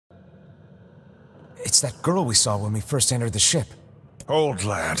It's that girl we saw when we first entered the ship. Old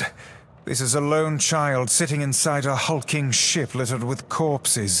lad, this is a lone child sitting inside a hulking ship littered with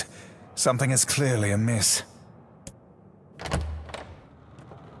corpses. Something is clearly amiss.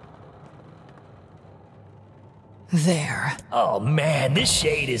 There. Oh man, this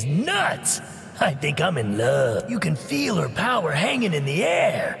shade is nuts! I think I'm in love. You can feel her power hanging in the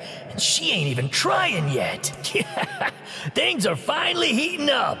air, and she ain't even trying yet. Things are finally heating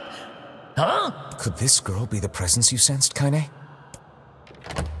up. Huh? Could this girl be the presence you sensed, Kaine?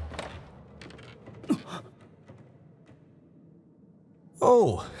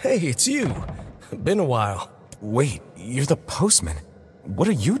 Oh, hey, it's you. Been a while. Wait, you're the postman. What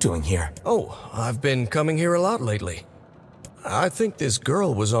are you doing here? Oh, I've been coming here a lot lately. I think this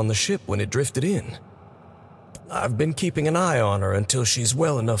girl was on the ship when it drifted in. I've been keeping an eye on her until she's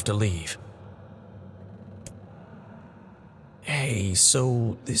well enough to leave. Hey,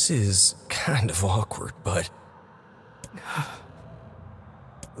 so this is kind of awkward, but...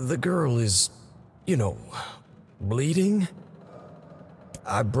 the girl is, you know, bleeding?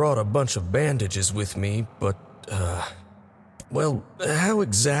 I brought a bunch of bandages with me, but, well, how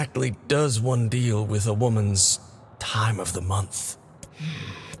exactly does one deal with a woman's time of the month?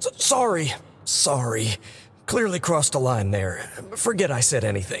 Sorry. Clearly crossed a line there. Forget I said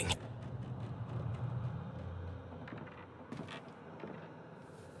anything.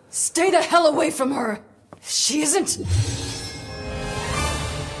 Stay the hell away from her! She isn't...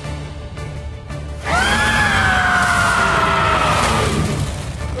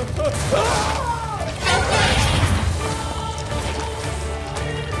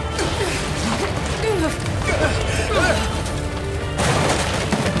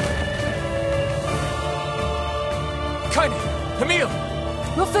 Kaine! Camille!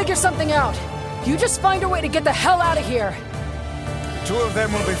 We'll figure something out. You just find a way to get the hell out of here. Two of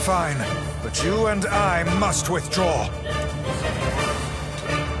them will be fine, but you and I must withdraw.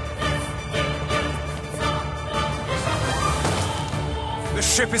 The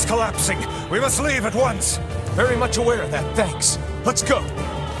ship is collapsing. We must leave at once. Very much aware of that, thanks. Let's go!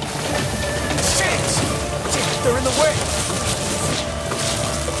 Shit! They're in the way!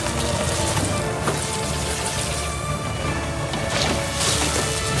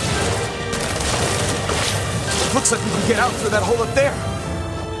 Looks like we can get out through that hole up there!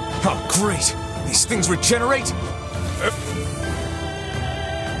 Oh, great! These things regenerate?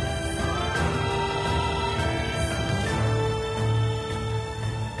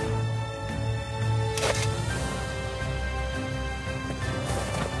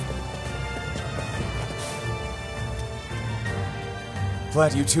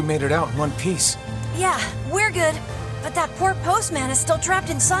 Glad you two made it out in one piece. Yeah, we're good. But that poor postman is still trapped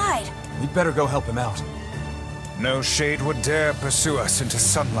inside. We'd better go help him out. No shade would dare pursue us into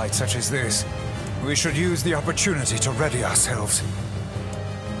sunlight such as this. We should use the opportunity to ready ourselves.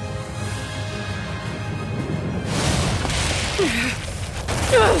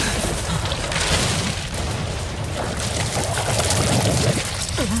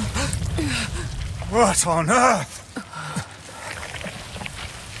 What on earth?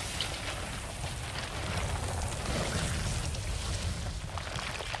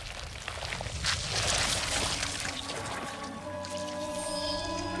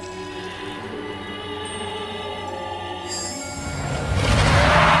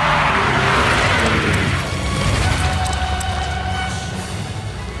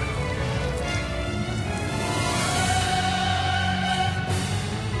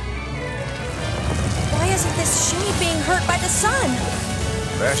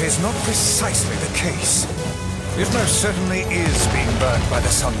 That is not precisely the case. It most certainly is being burned by the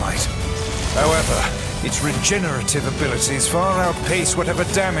sunlight. However, its regenerative abilities far outpace whatever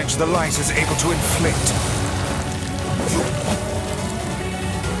damage the light is able to inflict.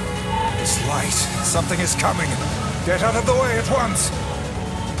 This light, something is coming. Get out of the way at once.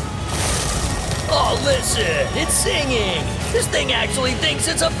 Oh, listen, it's singing. This thing actually thinks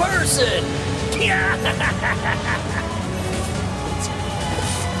it's a person.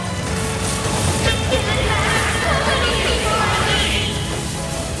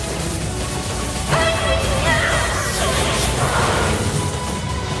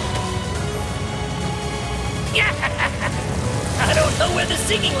 I don't know where the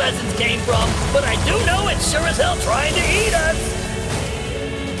singing lessons came from, but I do know it's sure as hell trying to eat us.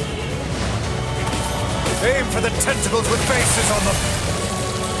 Aim for the tentacles with faces on them.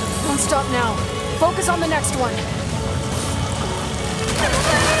 Don't stop now. Focus on the next one.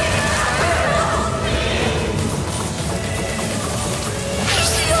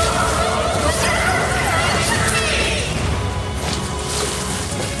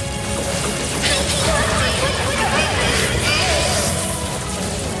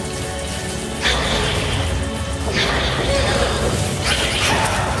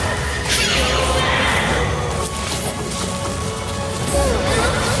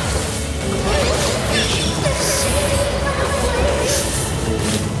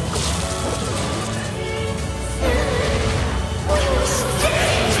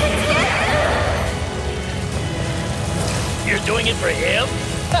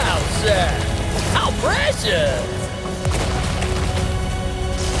 How sad! How precious!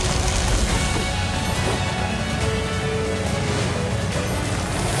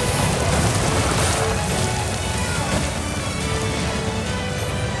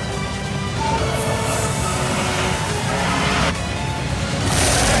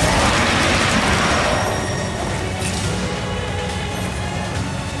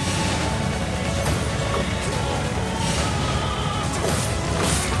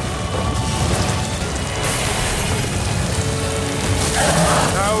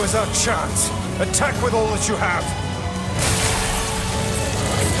 Our chance. Attack with all that you have.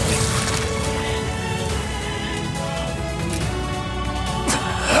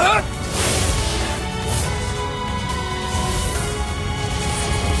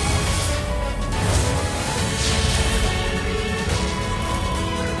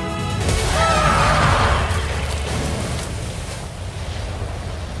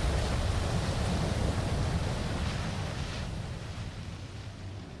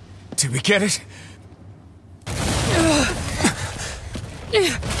 Did we get it?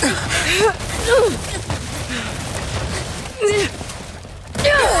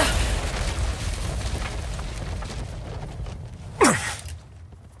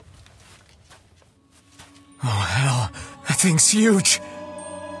 Oh, hell. That thing's huge.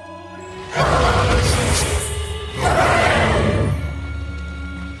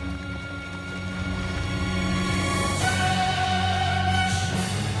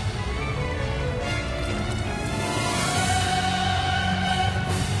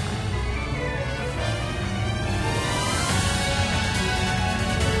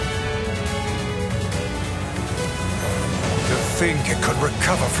 Think it could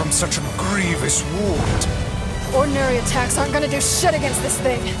recover from such a grievous wound. Ordinary attacks aren't gonna do shit against this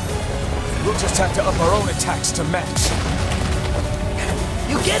thing. We'll just have to up our own attacks to match.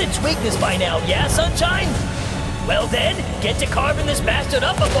 You get its weakness by now, yeah, Sunshine? Well then, get to carving this bastard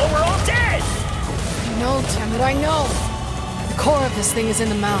up before we're all dead! I know, damn it, I know. The core of this thing is in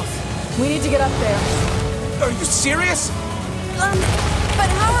the mouth. We need to get up there. Are you serious? But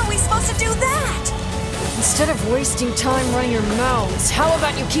how are we supposed to do that? Instead of wasting time running your mouths, how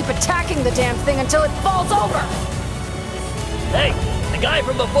about you keep attacking the damn thing until it falls over? Hey, the guy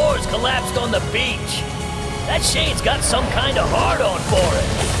from before's collapsed on the beach. That Shade's got some kind of hard-on for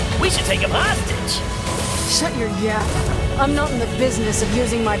it. We should take him hostage. Shut your yap. I'm not in the business of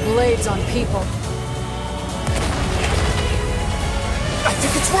using my blades on people. I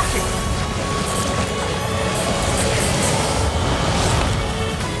think it's working!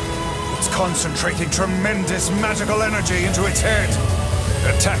 Concentrating tremendous magical energy into its head.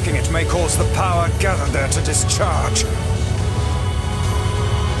 Attacking it may cause the power gathered there to discharge.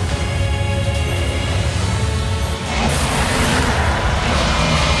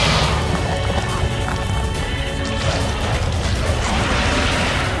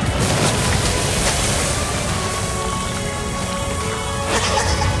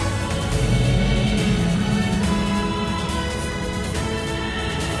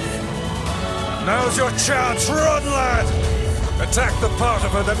 Now's your chance, run, lad! Attack the part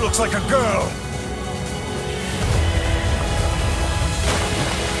of her that looks like a girl!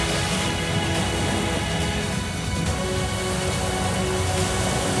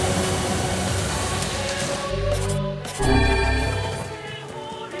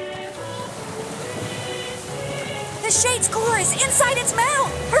 The Shade's core is inside its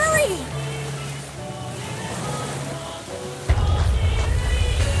mouth! Hurry!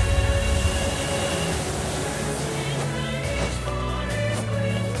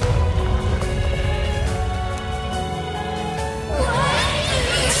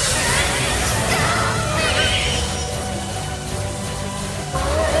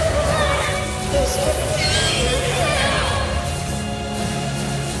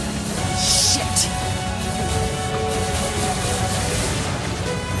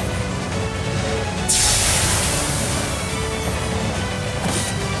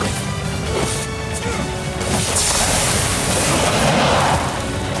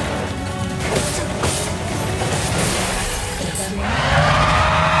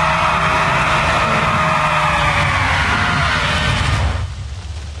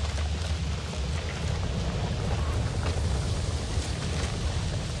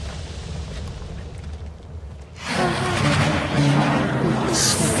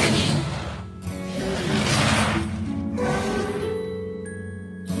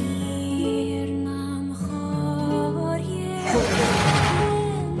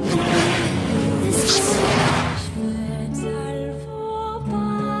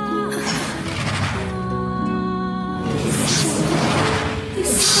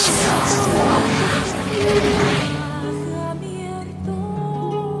 Ugh.